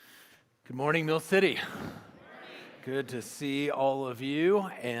Good morning, Mill City. Good to see all of you.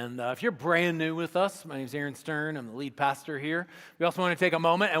 And if you're brand new with us, my name is Aaron Stern. I'm the lead pastor here. We also want to take a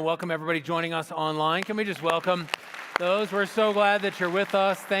moment and welcome everybody joining us online. Can we just welcome those? We're so glad that you're with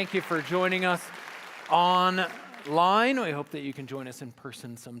us. Thank you for joining us online. We hope that you can join us in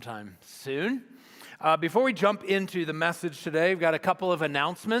person sometime soon. Before we jump into the message today, we've got a couple of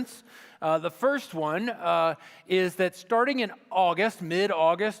announcements. The first one is that starting in August,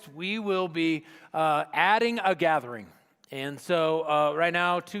 mid-August, we will be adding a gathering. And so right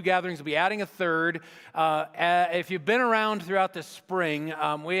now, 2 gatherings, will be adding a third. If you've been around throughout the spring,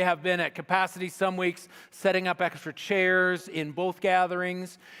 we have been at capacity some weeks, setting up extra chairs in both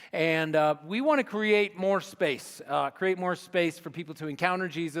gatherings. And we want to create more space for people to encounter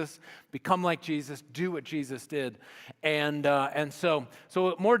Jesus, become like Jesus, do what Jesus did. And so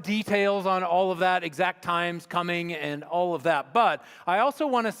more details on all of that, exact times coming and all of that. But I also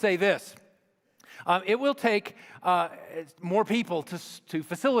want to say this. It will take more people to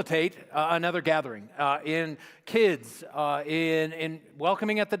facilitate another gathering in kids, in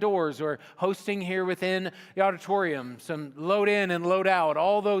welcoming at the doors, or hosting here within the auditorium, some load in and load out,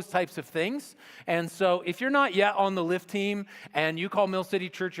 all those types of things. And so if you're not yet on the Lift team and you call Mill City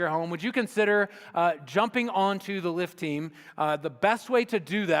Church your home, would you consider jumping onto the Lift team? The best way to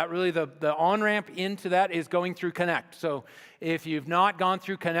do that, really the on-ramp into that, is going through Connect. So if you've not gone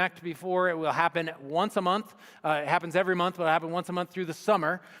through Connect before, it will happen once a month. It happens every month, but it'll happen once a month through the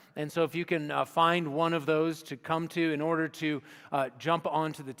summer. And so if you can find one of those to come to in order to jump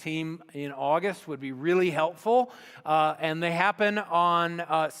onto the team in August would be really helpful. And they happen on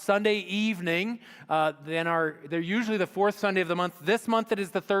Sunday evening. They're usually the 4th Sunday of the month. This month it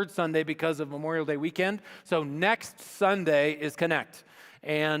is the 3rd Sunday because of Memorial Day weekend. So next Sunday is Connect.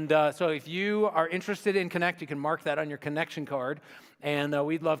 And so if you are interested in Connect, you can mark that on your connection card. And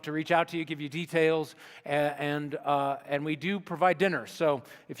we'd love to reach out to you, give you details, and we do provide dinner. So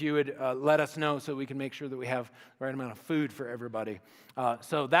if you would let us know so we can make sure that we have the right amount of food for everybody.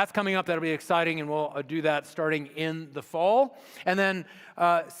 So that's coming up. That'll be exciting, and we'll do that starting in the fall. And then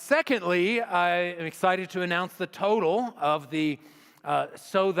secondly, I am excited to announce the total of the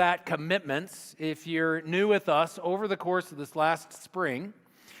So That commitments. If you're new with us, over the course of this last spring,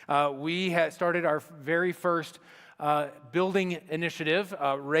 we had started our very first building initiative,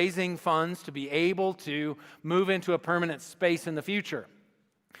 raising funds to be able to move into a permanent space in the future.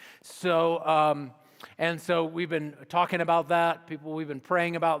 So, and so we've been talking about that. We've been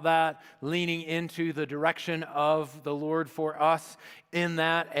praying about that, leaning into the direction of the Lord for us in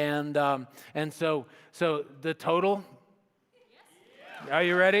that. And so the total. Are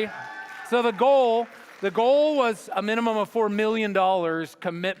you ready? So the goal was a minimum of $4 million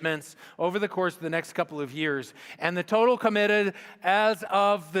commitments over the course of the next couple of years. And the total committed as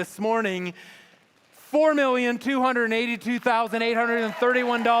of this morning,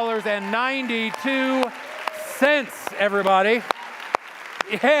 $4,282,831.92, everybody.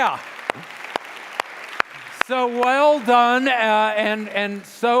 Yeah. So well done, and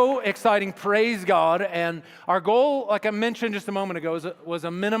so exciting. Praise God. And our goal, like I mentioned just a moment ago, was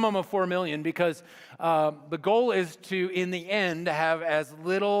a minimum of $4 million, because the goal is to, in the end, have as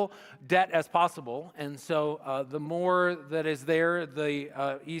little debt as possible. And so the more that is there,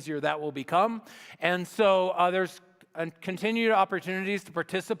 the easier that will become. And so there's continued opportunities to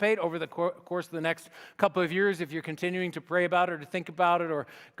participate over the course of the next couple of years if you're continuing to pray about it or to think about it, or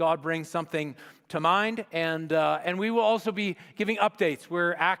God brings something to mind. And we will also be giving updates.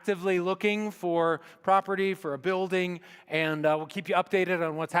 We're actively looking for property for a building, and we'll keep you updated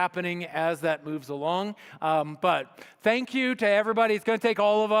on what's happening as that moves along. But thank you to everybody. It's going to take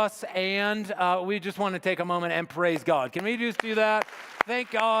all of us, and we just want to take a moment and praise God. Can we just do that?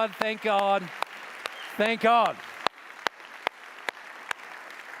 Thank God, thank God, thank God.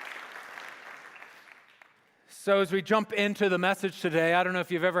 So as we jump into the message today, I don't know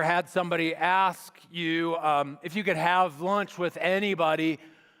if you've ever had somebody ask you if you could have lunch with anybody,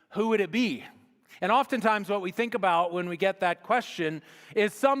 who would it be? And oftentimes what we think about when we get that question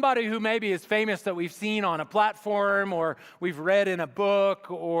is somebody who maybe is famous that we've seen on a platform, or we've read in a book,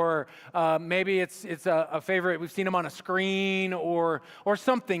 or maybe it's a favorite, we've seen them on a screen, or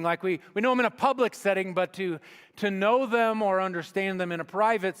something like we know them in a public setting, but to know them or understand them in a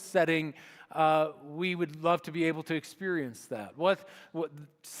private setting, we would love to be able to experience that.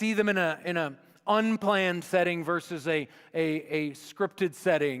 See them in a unplanned setting versus a scripted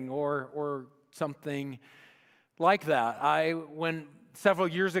setting, or something like that. When several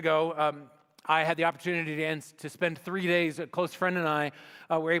years ago, I had the opportunity to spend 3 days. A close friend and I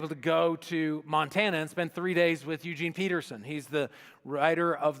were able to go to Montana and spend 3 days with Eugene Peterson. He's the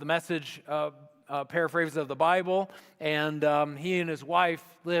writer of the Message paraphrase of the Bible, and he and his wife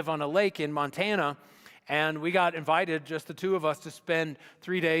live on a lake in Montana. And we got invited, just the two of us, to spend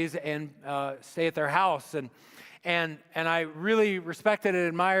 3 days and stay at their house. And I really respected and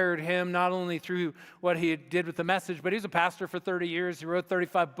admired him, not only through what he did with the Message, but he's a pastor for 30 years. He wrote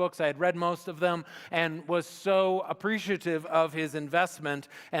 35 books. I had read most of them and was so appreciative of his investment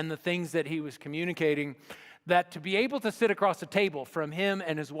and the things that he was communicating, that to be able to sit across the table from him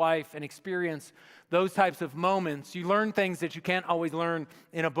and his wife and experience those types of moments, you learn things that you can't always learn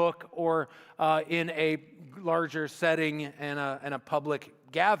in a book or in a larger setting and a public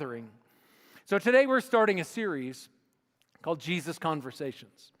gathering. So today we're starting a series called Jesus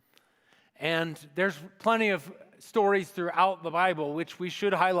Conversations. And there's plenty of stories throughout the Bible which we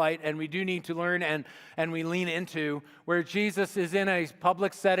should highlight and we do need to learn and we lean into, where Jesus is in a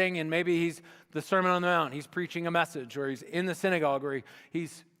public setting and maybe he's the Sermon on the Mount, he's preaching a message, or he's in the synagogue, or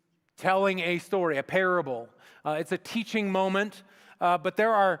he's telling a story, a parable. It's a teaching moment. But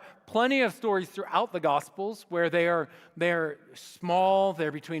there are plenty of stories throughout the Gospels where they're small.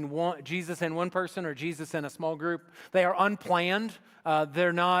 They're between Jesus and one person, or Jesus and a small group. They are unplanned.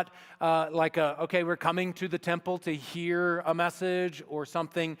 They're not okay, we're coming to the temple to hear a message or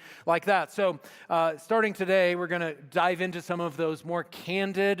something like that. So starting today, we're going to dive into some of those more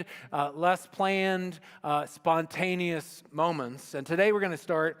candid, less planned, spontaneous moments. And today we're going to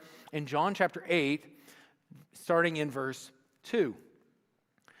start in John chapter 8, starting in verse 2.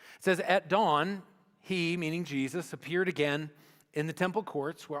 It says, "At dawn, he," meaning Jesus, "appeared again in the temple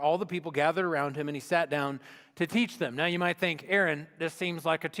courts where all the people gathered around him, and he sat down to teach them." Now you might think, Aaron, this seems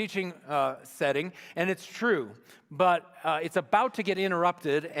like a teaching setting, and it's true, but it's about to get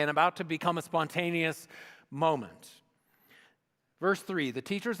interrupted and about to become a spontaneous moment. Verse 3, "The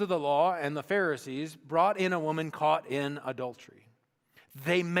teachers of the law and the Pharisees brought in a woman caught in adultery.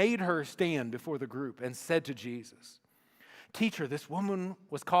 They made her stand before the group and said to Jesus, 'Teacher, this woman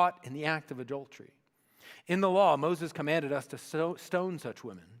was caught in the act of adultery. In the law, Moses commanded us to stone such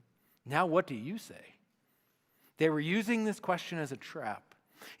women. Now what do you say?' They were using this question as a trap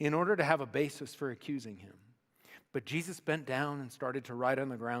in order to have a basis for accusing him. But Jesus bent down and started to write on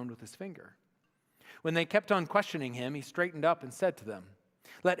the ground with his finger. When they kept on questioning him, he straightened up and said to them,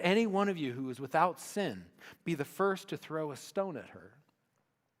 'Let any one of you who is without sin be the first to throw a stone at her.'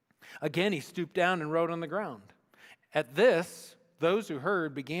 Again, he stooped down and wrote on the ground. At this, those who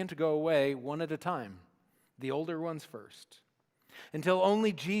heard began to go away one at a time, the older ones first, until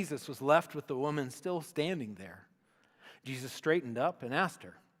only Jesus was left with the woman still standing there. Jesus straightened up and asked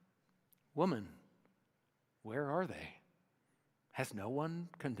her, 'Woman, where are they? Has no one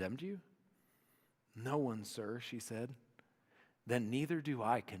condemned you?' 'No one, sir,' she said. 'Then neither do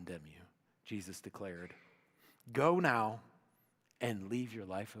I condemn you,' Jesus declared. 'Go now and leave your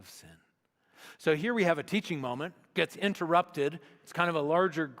life of sin.'" So here we have a teaching moment, gets interrupted. It's kind of a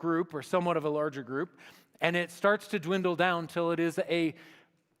larger group, or somewhat of a larger group, and it starts to dwindle down till it is a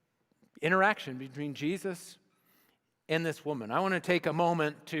interaction between Jesus and this woman. I want to take a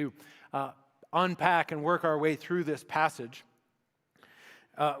moment to unpack and work our way through this passage.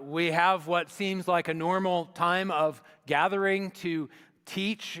 We have what seems like a normal time of gathering to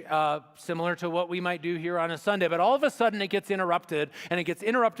teach, similar to what we might do here on a Sunday. But all of a sudden it gets interrupted, and it gets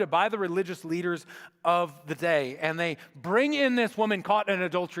interrupted by the religious leaders of the day. And they bring in this woman caught in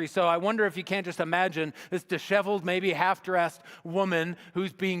adultery. So I wonder if you can't just imagine this disheveled, maybe half-dressed woman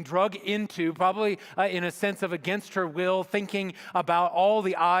who's being drugged into, probably in a sense of against her will, thinking about all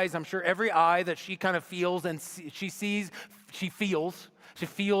the eyes. I'm sure every eye that she kind of feels and she sees, she feels. She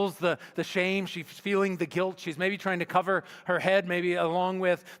feels the shame. She's feeling the guilt. She's maybe trying to cover her head, maybe along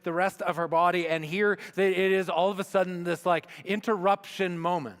with the rest of her body. And here it is all of a sudden this like interruption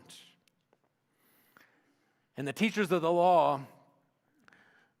moment. And the teachers of the law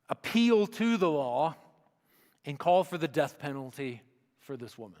appeal to the law and call for the death penalty for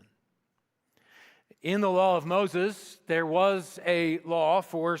this woman. In the law of Moses, there was a law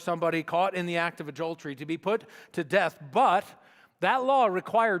for somebody caught in the act of adultery to be put to death, but that law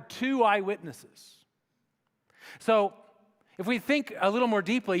required 2 eyewitnesses. So if we think a little more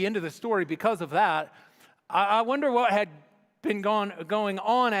deeply into the story because of that, I wonder what had been going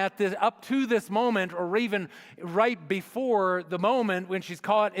on up to this moment, or even right before the moment when she's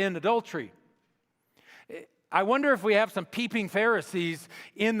caught in adultery. I wonder if we have some peeping Pharisees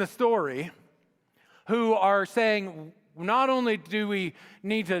in the story who are saying, not only do we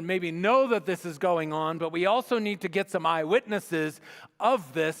need to maybe know that this is going on, but we also need to get some eyewitnesses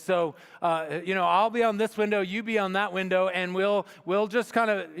of this. So, I'll be on this window, you be on that window, and we'll just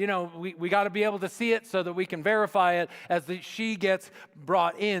kind of, we got to be able to see it so that we can verify it as she gets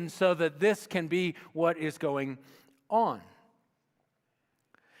brought in so that this can be what is going on.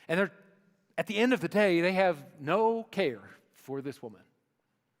 And at the end of the day, they have no care for this woman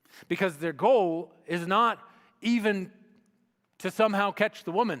because their goal is not even to somehow catch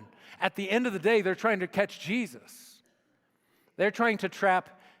the woman. At the end of the day, they're trying to catch Jesus. They're trying to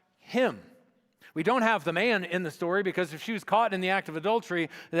trap him. We don't have the man in the story because if she was caught in the act of adultery,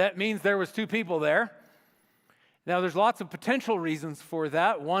 that means there was two people there. Now, there's lots of potential reasons for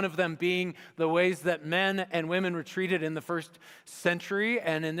that, one of them being the ways that men and women were treated in the first century,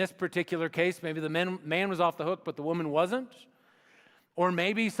 and in this particular case, maybe the man was off the hook, but the woman wasn't. Or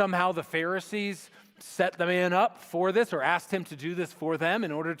maybe somehow the Pharisees set the man up for this or asked him to do this for them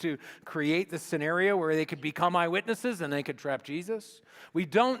in order to create this scenario where they could become eyewitnesses and they could trap Jesus. We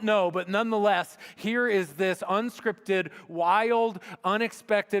don't know, but nonetheless, here is this unscripted, wild,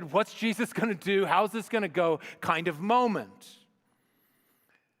 unexpected, what's Jesus going to do? How's this going to go kind of moment?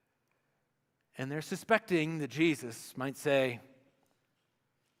 And they're suspecting that Jesus might say,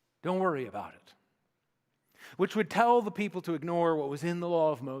 don't worry about it, which would tell the people to ignore what was in the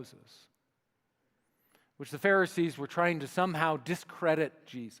law of Moses, which the Pharisees were trying to somehow discredit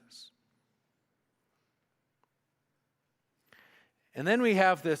Jesus. And then we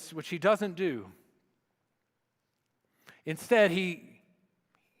have this, which he doesn't do. Instead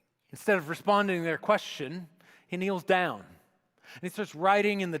of responding to their question, he kneels down. And he starts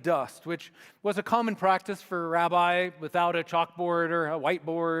writing in the dust, which was a common practice for a rabbi without a chalkboard or a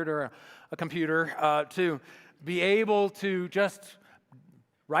whiteboard or a computer to be able to just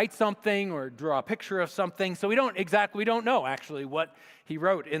write something or draw a picture of something. So we don't know actually what he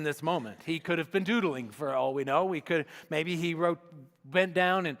wrote in this moment. He could have been doodling for all we know. Maybe he went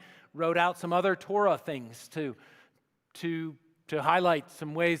down and wrote out some other Torah things to highlight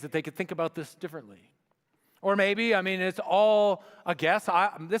some ways that they could think about this differently. Or maybe, it's all a guess.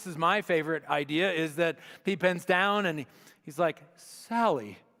 This is my favorite idea, is that he bends down and he's like,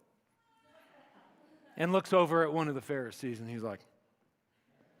 Sally, and looks over at one of the Pharisees and he's like,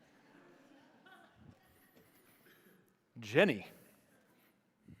 Jenny.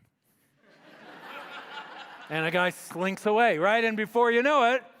 And a guy slinks away, right? And before you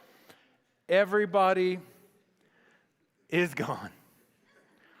know it, everybody is gone.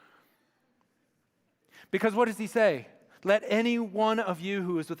 Because what does he say? Let any one of you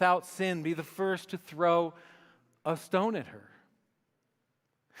who is without sin be the first to throw a stone at her.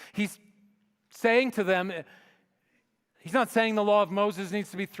 He's saying to them, he's not saying the law of Moses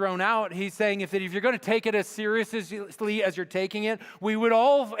needs to be thrown out. He's saying if you're going to take it as seriously as you're taking it,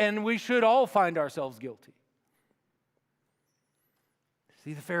 we should all find ourselves guilty.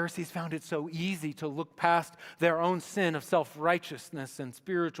 See, the Pharisees found it so easy to look past their own sin of self-righteousness and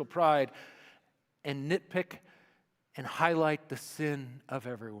spiritual pride and nitpick and highlight the sin of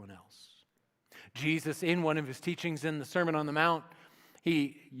everyone else. Jesus, in one of his teachings in the Sermon on the Mount,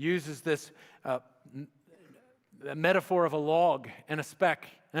 he uses this metaphor of a log and a speck.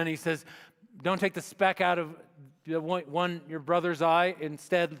 And he says, don't take the speck out of your brother's eye.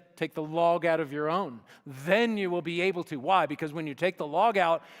 Instead, take the log out of your own. Then you will be able to. Why? Because when you take the log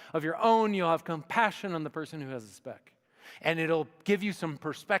out of your own, you'll have compassion on the person who has a speck. And it'll give you some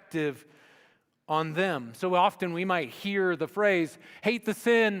perspective on them. So often we might hear the phrase, hate the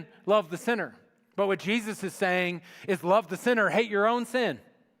sin, love the sinner. But what Jesus is saying is love the sinner, hate your own sin.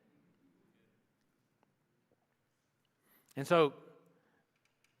 And so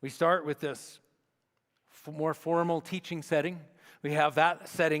we start with this more formal teaching setting. We have that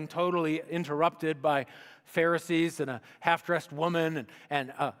setting totally interrupted by Pharisees and a half-dressed woman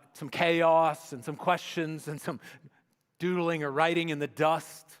and some chaos and some questions and some doodling or writing in the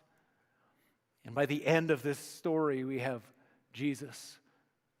dust. And by the end of this story, we have Jesus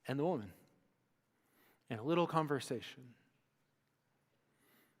and the woman in a little conversation.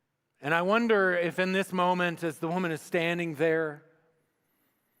 And I wonder if in this moment, as the woman is standing there,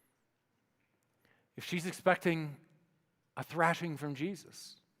 if she's expecting a thrashing from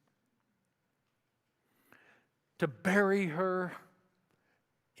Jesus to bury her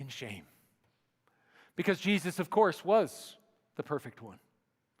in shame. Because Jesus, of course, was the perfect one.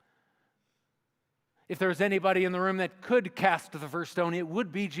 If there's anybody in the room that could cast the first stone, it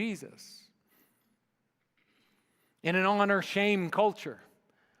would be Jesus. In an honor-shame culture,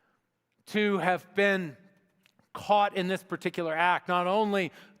 to have been caught in this particular act not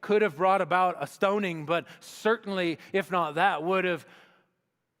only could have brought about a stoning, but certainly, if not that, would have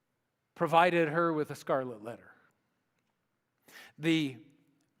provided her with a scarlet letter. The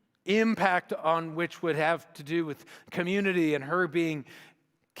impact on which would have to do with community and her being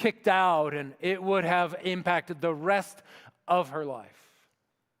kicked out, and it would have impacted the rest of her life.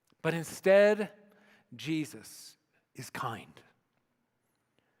 But instead, Jesus is kind,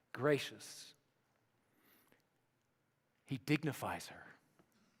 gracious. He dignifies her,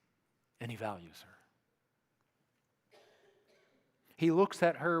 and he values her. He looks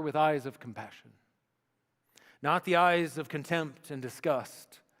at her with eyes of compassion, not the eyes of contempt and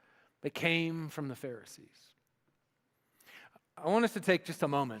disgust that came from the Pharisees. I want us to take just a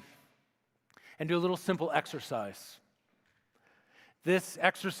moment and do a little simple exercise. This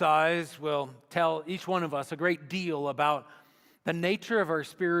exercise will tell each one of us a great deal about the nature of our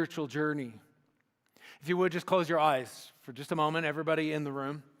spiritual journey. If you would, just close your eyes for just a moment, everybody in the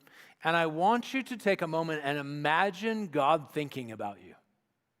room. And I want you to take a moment and imagine God thinking about you.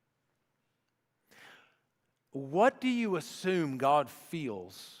 What do you assume God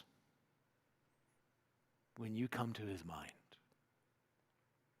feels when you come to his mind?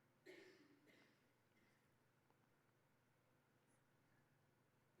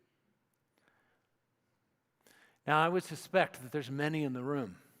 Now, I would suspect that there's many in the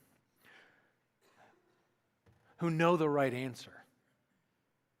room who know the right answer.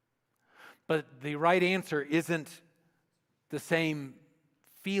 But the right answer isn't the same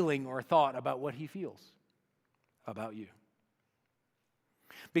feeling or thought about what he feels about you.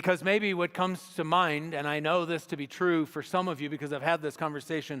 Because maybe what comes to mind, and I know this to be true for some of you because I've had this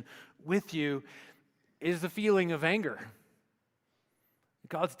conversation with you, is the feeling of anger.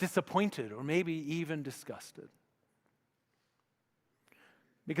 God's disappointed or maybe even disgusted.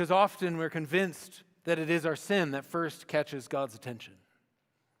 Because often we're convinced that it is our sin that first catches God's attention.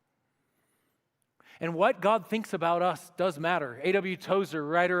 And what God thinks about us does matter. A.W. Tozer,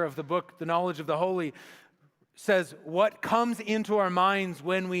 writer of the book, The Knowledge of the Holy, says what comes into our minds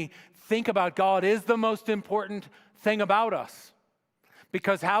when we think about God is the most important thing about us.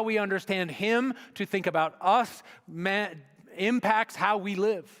 Because how we understand him to think about us impacts how we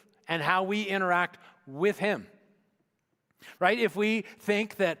live and how we interact with him. Right? If we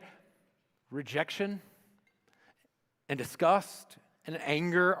think that rejection and disgust and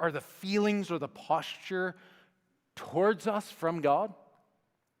anger are the feelings or the posture towards us from God,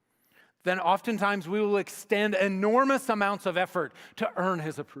 then oftentimes we will extend enormous amounts of effort to earn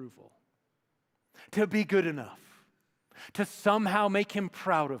his approval, to be good enough, to somehow make him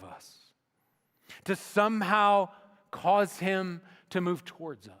proud of us, to somehow cause him to move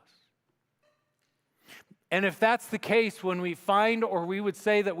towards us. And if that's the case, when we find or we would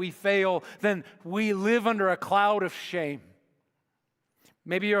say that we fail, then we live under a cloud of shame.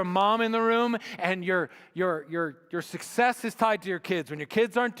 Maybe you're a mom in the room and your success is tied to your kids. When your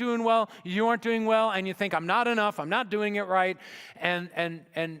kids aren't doing well, you aren't doing well, and you think, I'm not enough, I'm not doing it right. And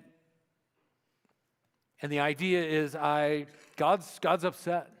the idea is God's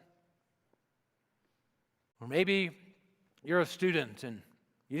upset. Or maybe you're a student and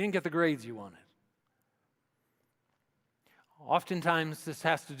you didn't get the grades you wanted. Oftentimes, this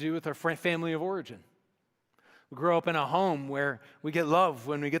has to do with our family of origin. We grow up in a home where we get love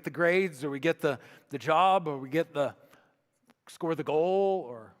when we get the grades, or we get the job, or we get score the goal,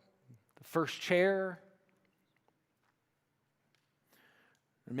 or the first chair.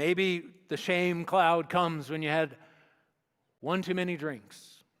 Or maybe the shame cloud comes when you had one too many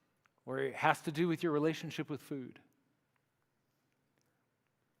drinks, or it has to do with your relationship with food.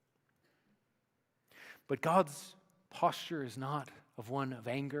 But God's posture is not of one of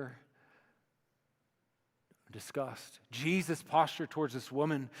anger, or disgust. Jesus' posture towards this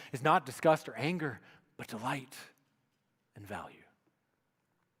woman is not disgust or anger, but delight and value.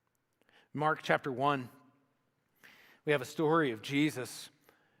 Mark chapter 1, we have a story of Jesus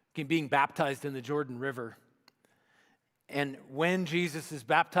being baptized in the Jordan River. And when Jesus is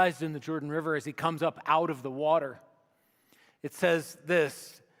baptized in the Jordan River, as he comes up out of the water, it says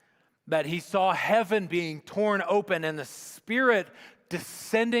this, that he saw heaven being torn open and the Spirit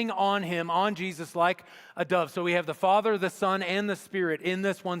descending on him, on Jesus, like a dove. So we have the Father, the Son, and the Spirit in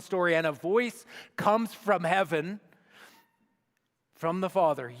this one story. And a voice comes from heaven, from the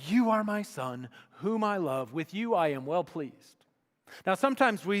Father. You are my Son, whom I love. With you I am well pleased. Now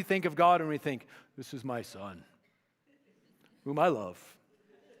sometimes we think of God and we think, this is my Son, whom I love.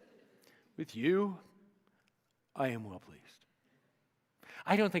 With you I am well pleased.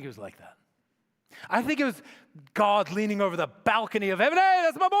 I don't think it was like that. I think it was God leaning over the balcony of heaven. Hey,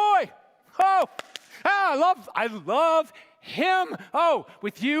 that's my boy. Oh, I love him. Oh,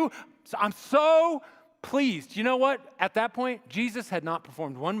 with you, so I'm so pleased. You know what? At that point, Jesus had not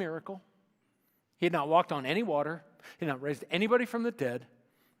performed one miracle. He had not walked on any water. He had not raised anybody from the dead.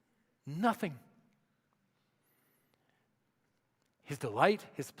 Nothing. His delight,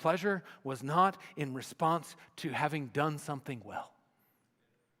 his pleasure was not in response to having done something well.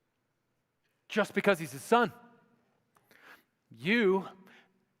 Just because he's his son. You,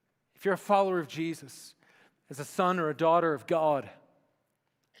 if you're a follower of Jesus, as a son or a daughter of God,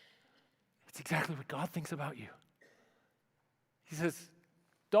 it's exactly what God thinks about you. He says,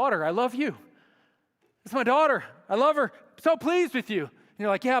 daughter, I love you. It's my daughter. I love her. I'm so pleased with you. And you're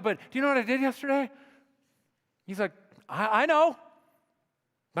like, yeah, but do you know what I did yesterday? He's like, I know.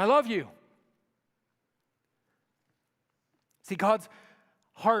 I love you. See, God's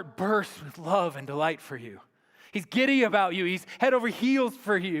heart bursts with love and delight for you. He's giddy about you. He's head over heels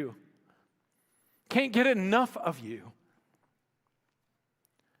for you. Can't get enough of you.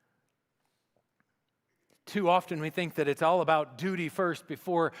 Too often we think that it's all about duty first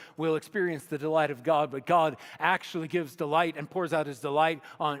before we'll experience the delight of God, but God actually gives delight and pours out his delight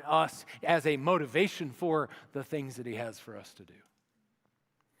on us as a motivation for the things that he has for us to do.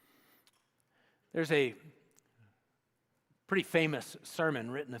 There's a pretty famous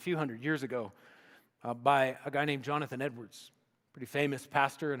sermon written a few hundred years ago by a guy named Jonathan Edwards, pretty famous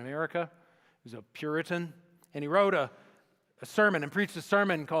pastor in America. He was a Puritan, and he wrote a sermon and preached a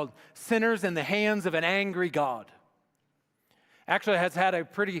sermon called Sinners in the Hands of an Angry God. Actually, it has had a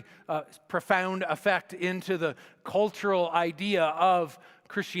pretty profound effect into the cultural idea of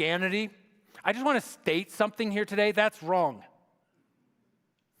Christianity. I just want to state something here today. That's wrong.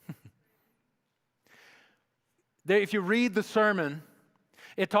 If you read the sermon,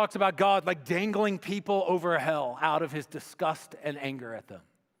 it talks about God like dangling people over hell out of his disgust and anger at them.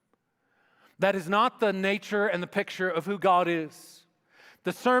 That is not the nature and the picture of who God is.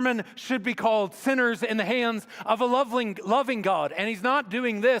 The sermon should be called Sinners in the Hands of a loving God. And he's not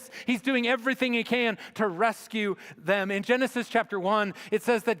doing this. He's doing everything he can to rescue them. In Genesis chapter 1, it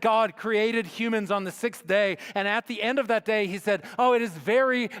says that God created humans on the sixth day. And at the end of that day, he said, oh, it is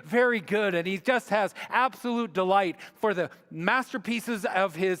very, very good. And he just has absolute delight for the masterpieces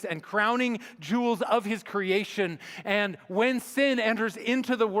of his and crowning jewels of his creation. And when sin enters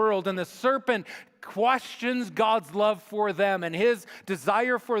into the world and the serpent questions God's love for them and his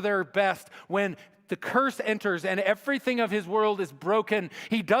desire for their best, when the curse enters and everything of his world is broken,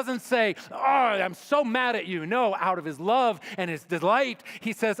 he doesn't say, oh, I'm so mad at you. No, out of his love and his delight,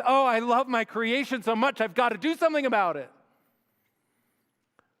 he says, oh, I love my creation so much, I've got to do something about it.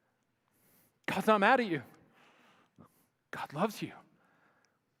 God's not mad at you. God loves you.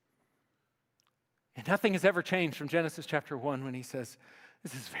 And nothing has ever changed from Genesis chapter 1 when he says,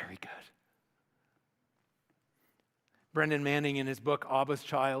 this is very good. Brendan Manning, in his book, Abba's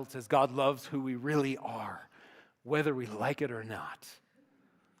Child, says God loves who we really are, whether we like it or not.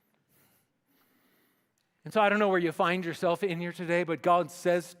 And so I don't know where you find yourself in here today, but God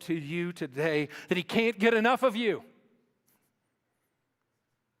says to you today that he can't get enough of you.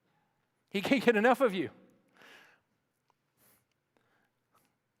 He can't get enough of you.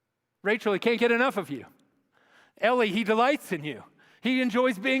 Rachel, he can't get enough of you. Ellie, he delights in you. He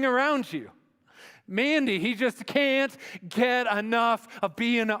enjoys being around you. Mandy, he just can't get enough of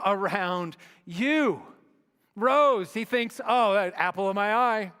being around you. Rose, he thinks, oh, that apple of my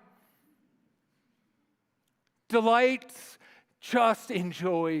eye. Delights, just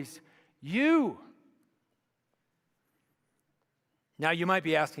enjoys you. Now, you might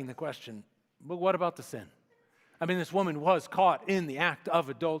be asking the question, but what about the sin? I mean, this woman was caught in the act of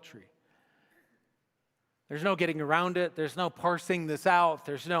adultery. There's no getting around it. There's no parsing this out.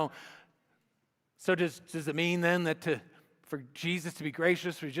 So does it mean then that for Jesus to be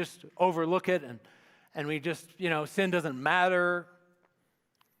gracious, we just overlook it and we just, sin doesn't matter?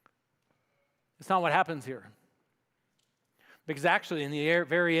 It's not what happens here. Because actually in the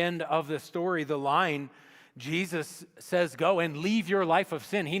very end of the story, the line, Jesus says, go and leave your life of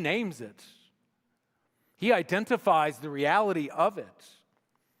sin. He names it. He identifies the reality of it.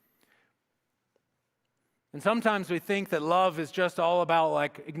 And sometimes we think that love is just all about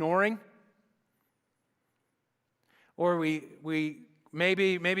like ignoring. Or we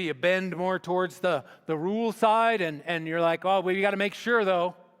maybe you bend more towards the rule side and you're like, oh, we got to make sure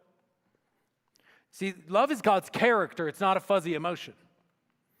though. See, love is God's character. It's not a fuzzy emotion.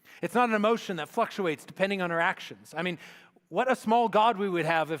 It's not an emotion that fluctuates depending on our actions. I mean, what a small God we would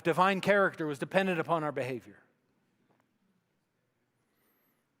have if divine character was dependent upon our behavior.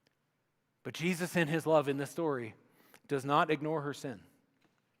 But Jesus in his love in this story does not ignore her sin.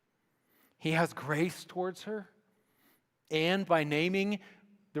 He has grace towards her. And by naming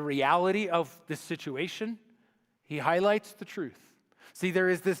the reality of this situation, he highlights the truth. See, there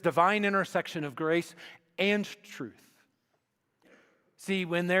is this divine intersection of grace and truth. See,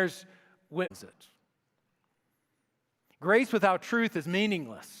 grace without truth is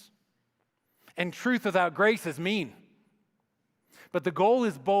meaningless, and truth without grace is mean. But the goal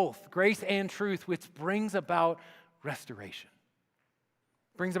is both grace and truth, which brings about restoration.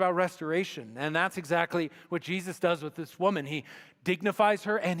 Brings about restoration, and that's exactly what Jesus does with this woman. He dignifies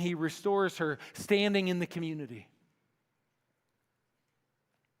her and he restores her standing in the community.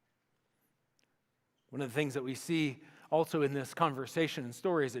 One of the things that we see also in this conversation and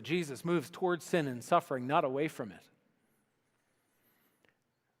story is that Jesus moves towards sin and suffering, not away from it.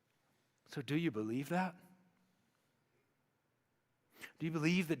 So do you believe that? Do you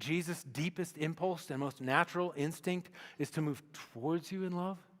believe that Jesus' deepest impulse and most natural instinct is to move towards you in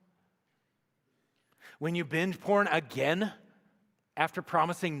love? When you binge porn again after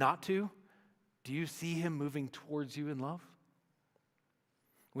promising not to, do you see him moving towards you in love?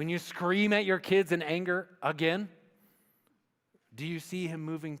 When you scream at your kids in anger again, do you see him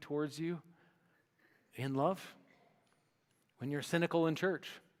moving towards you in love? When you're cynical in church,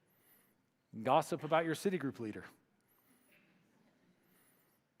 gossip about your city group leader,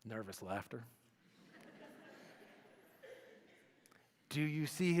 nervous laughter. Do you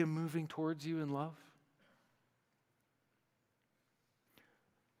see him moving towards you in love?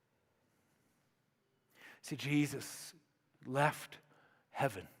 See, Jesus left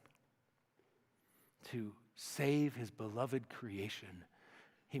heaven to save his beloved creation.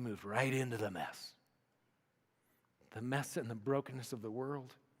 He moved right into the mess and the brokenness of the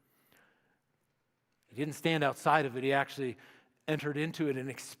world. He didn't stand outside of it. He actually entered into it and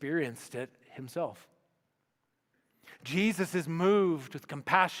experienced it himself. Jesus is moved with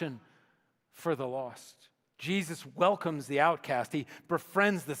compassion for the lost. Jesus welcomes the outcast. He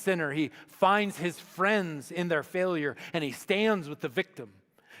befriends the sinner. He finds his friends in their failure, and he stands with the victim.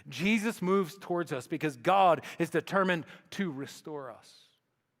 Jesus moves towards us because God is determined to restore us.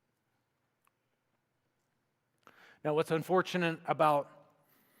 Now, what's unfortunate about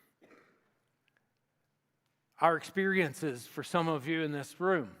our experiences for some of you in this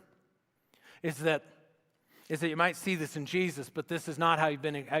room is that you might see this in Jesus, but this is not how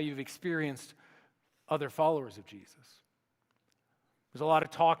you've experienced other followers of Jesus. There's a lot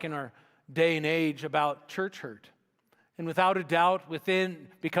of talk in our day and age about church hurt. And without a doubt,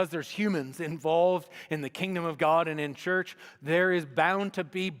 because there's humans involved in the kingdom of God and in church, there is bound to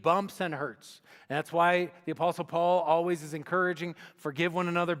be bumps and hurts. And that's why the Apostle Paul always is encouraging, forgive one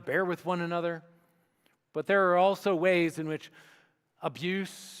another, bear with one another. But there are also ways in which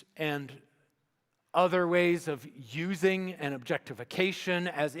abuse and other ways of using and objectification,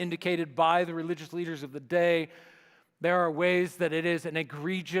 as indicated by the religious leaders of the day, there are ways that it is an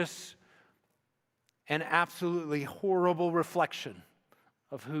egregious and absolutely horrible reflection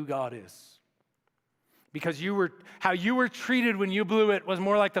of who God is. Because how you were treated when you blew it was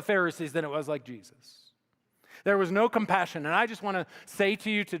more like the Pharisees than it was like Jesus. There was no compassion, and I just want to say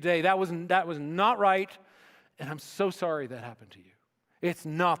to you today, that was not right, and I'm so sorry that happened to you. It's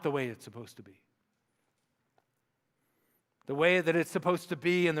not the way it's supposed to be. The way that it's supposed to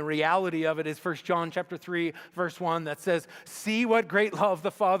be and the reality of it is 1 John chapter 3, verse 1 that says, "See what great love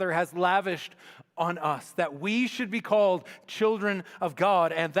the Father has lavished on us, that we should be called children of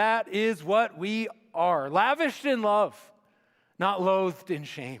God." And that is what we are, lavished in love, not loathed in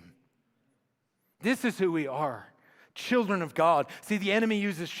shame. This is who we are, children of God. See, the enemy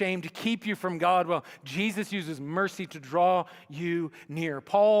uses shame to keep you from God, while Jesus uses mercy to draw you near.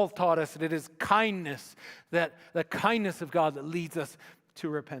 Paul taught us that it is kindness, that the kindness of God that leads us to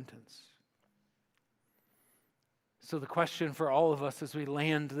repentance. So the question for all of us as we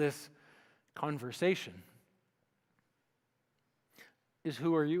land this conversation is,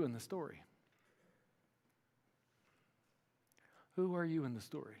 who are you in the story? Who are you in the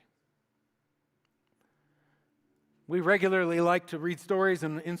story? We regularly like to read stories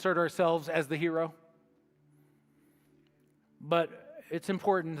and insert ourselves as the hero. But it's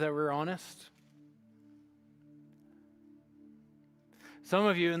important that we're honest. Some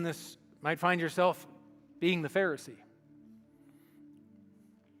of you in this might find yourself being the Pharisee.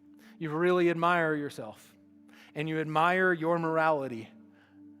 You really admire yourself, and you admire your morality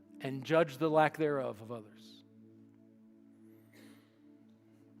and judge the lack thereof of others.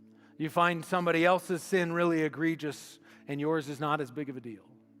 You find somebody else's sin really egregious, and yours is not as big of a deal.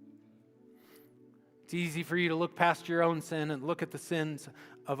 It's easy for you to look past your own sin and look at the sins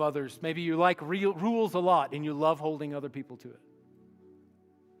of others. Maybe you like rules a lot, and you love holding other people to it.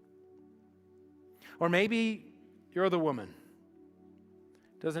 Or maybe you're the woman.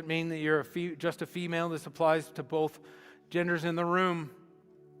 Doesn't mean that you're just a female. This applies to both genders in the room.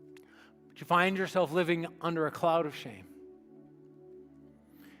 But you find yourself living under a cloud of shame.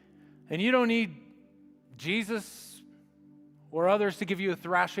 And you don't need Jesus or others to give you a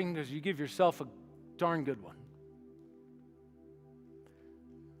thrashing, because you give yourself a darn good one.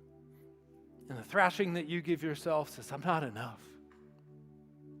 And the thrashing that you give yourself says, I'm not enough.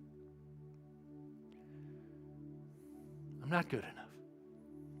 I'm not good enough.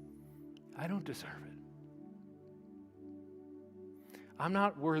 I don't deserve it. I'm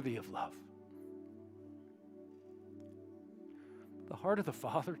not worthy of love. The heart of the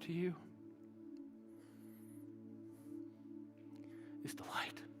Father to you is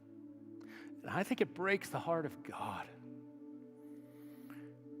delight. And I think it breaks the heart of God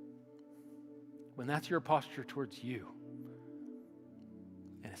when that's your posture towards you,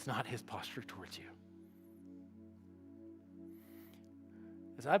 and it's not his posture towards you.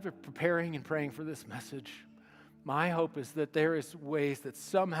 As I've been preparing and praying for this message, my hope is that there is ways that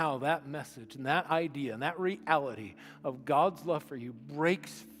somehow that message and that idea and that reality of God's love for you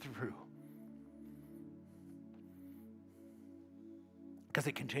breaks through. Because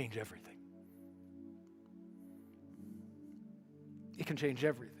it can change everything. It can change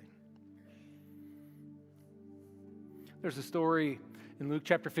everything. There's a story in Luke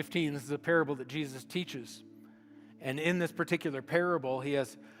chapter 15. This is a parable that Jesus teaches. And in this particular parable,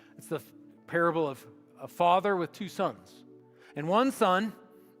 it's the parable of a father with two sons. And one son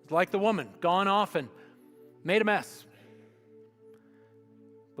is like the woman, gone off and made a mess.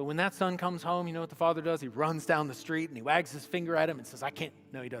 But when that son comes home, you know what the father does? He runs down the street and he wags his finger at him and says, I can't.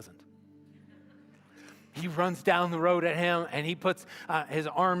 No, he doesn't. He runs down the road at him and he puts his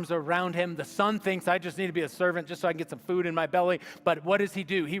arms around him. The son thinks, I just need to be a servant just so I can get some food in my belly. But what does he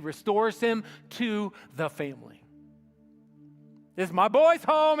do? He restores him to the family. This is my boy's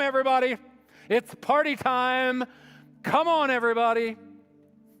home, everybody. It's party time. Come on, everybody.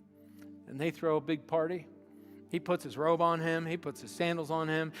 And they throw a big party. He puts his robe on him. He puts his sandals on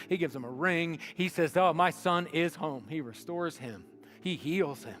him. He gives him a ring. He says, oh, my son is home. He restores him. He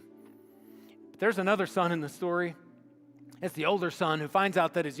heals him. But there's another son in the story. It's the older son who finds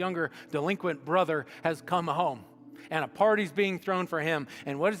out that his younger delinquent brother has come home. And a party's being thrown for him.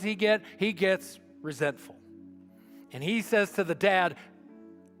 And what does he get? He gets resentful. And he says to the dad,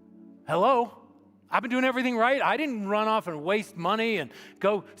 hello, I've been doing everything right. I didn't run off and waste money and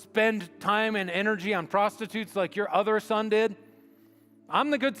go spend time and energy on prostitutes like your other son did.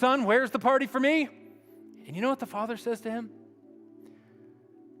 I'm the good son. Where's the party for me? And you know what the father says to him?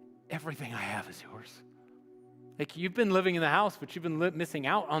 Everything I have is yours. Like, you've been living in the house, but you've been missing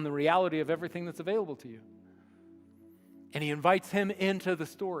out on the reality of everything that's available to you. And he invites him into the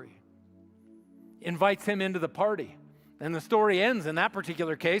story. Invites him into the party. And the story ends in that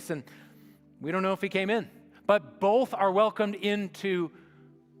particular case, and we don't know if he came in. But both are welcomed into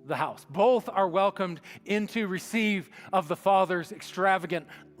the house. Both are welcomed in to receive of the Father's extravagant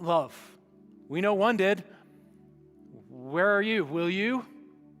love. We know one did. Where are you? Will you?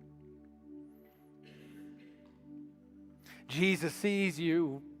 Jesus sees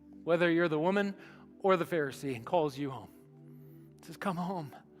you, whether you're the woman or the Pharisee, and calls you home. He says, come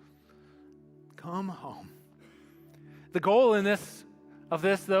home. Come home. The goal of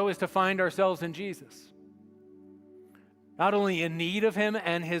this, though, is to find ourselves in Jesus. Not only in need of him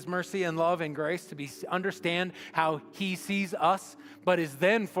and his mercy and love and grace to understand how he sees us, but is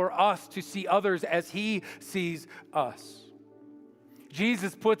then for us to see others as he sees us.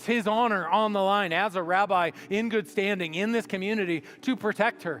 Jesus puts his honor on the line as a rabbi in good standing in this community to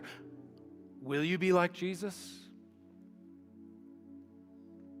protect her. Will you be like Jesus?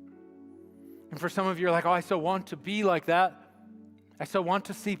 And for some of you, you're like, oh, I so want to be like that. I so want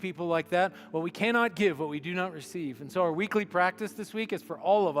to see people like that. Well, we cannot give what we do not receive. And so our weekly practice this week is for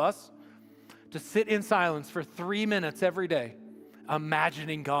all of us to sit in silence for 3 minutes every day,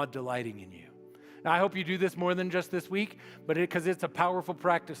 imagining God delighting in you. Now, I hope you do this more than just this week, but because it's a powerful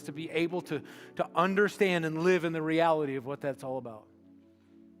practice to be able to understand and live in the reality of what that's all about.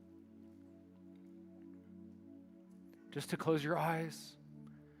 Just to close your eyes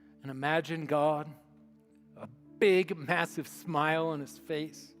and imagine God, a big, massive smile on his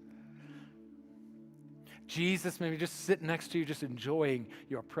face. Jesus maybe just sitting next to you, just enjoying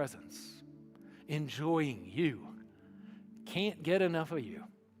your presence, enjoying you. Can't get enough of you.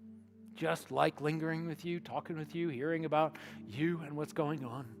 Just like lingering with you, talking with you, hearing about you and what's going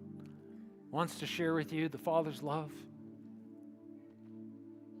on. Wants to share with you the Father's love.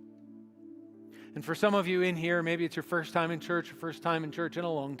 And for some of you in here, maybe it's your first time in church, or first time in church in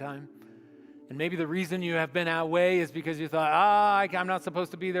a long time. And maybe the reason you have been away is because you thought, I'm not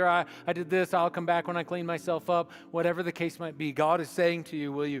supposed to be there. I did this. I'll come back when I clean myself up. Whatever the case might be, God is saying to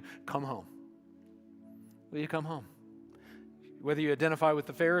you, will you come home? Will you come home? Whether you identify with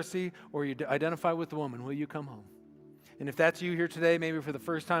the Pharisee or you identify with the woman, will you come home? And if that's you here today, maybe for the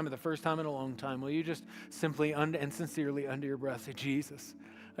first time or the first time in a long time, will you just simply and sincerely under your breath say, Jesus,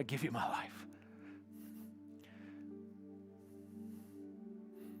 I give you my life.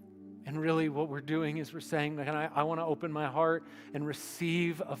 And really what we're doing is we're saying, I want to open my heart and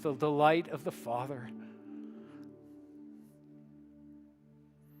receive of the delight of the Father.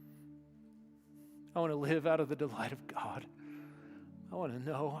 I want to live out of the delight of God. I want to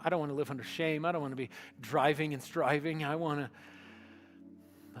know. I don't want to live under shame. I don't want to be driving and striving. I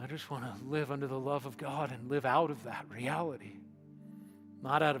just want to live under the love of God and live out of that reality.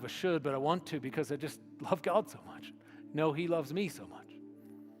 Not out of a should, but I want to because I just love God so much. No, He loves me so much.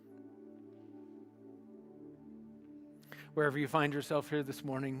 Wherever you find yourself here this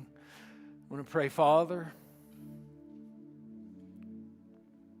morning, I want to pray, Father,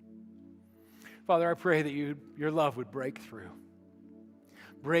 I pray that your love would break through.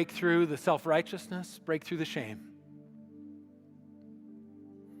 Break through the self-righteousness, break through the shame.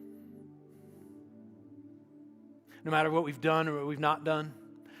 No matter what we've done or what we've not done,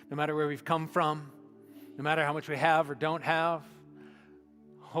 no matter where we've come from, no matter how much we have or don't have,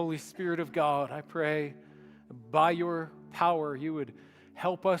 Holy Spirit of God, I pray by your power, you would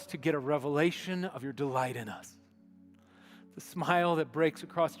help us to get a revelation of your delight in us. The smile that breaks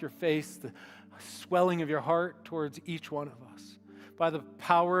across your face, the swelling of your heart towards each one of us. By the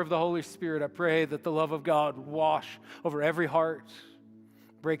power of the Holy Spirit, I pray that the love of God would wash over every heart,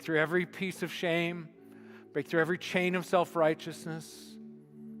 break through every piece of shame, break through every chain of self-righteousness,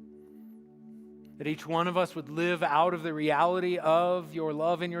 that each one of us would live out of the reality of your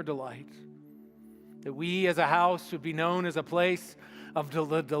love and your delight. That we as a house would be known as a place of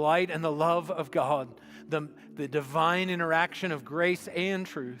the delight and the love of God, the divine interaction of grace and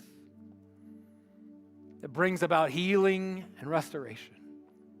truth that brings about healing and restoration.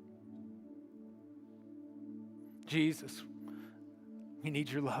 Jesus, we need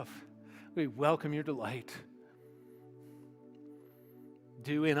your love. We welcome your delight.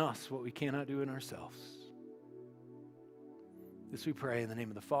 Do in us what we cannot do in ourselves. This we pray in the name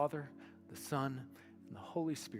of the Father, the Son, and the Holy Spirit.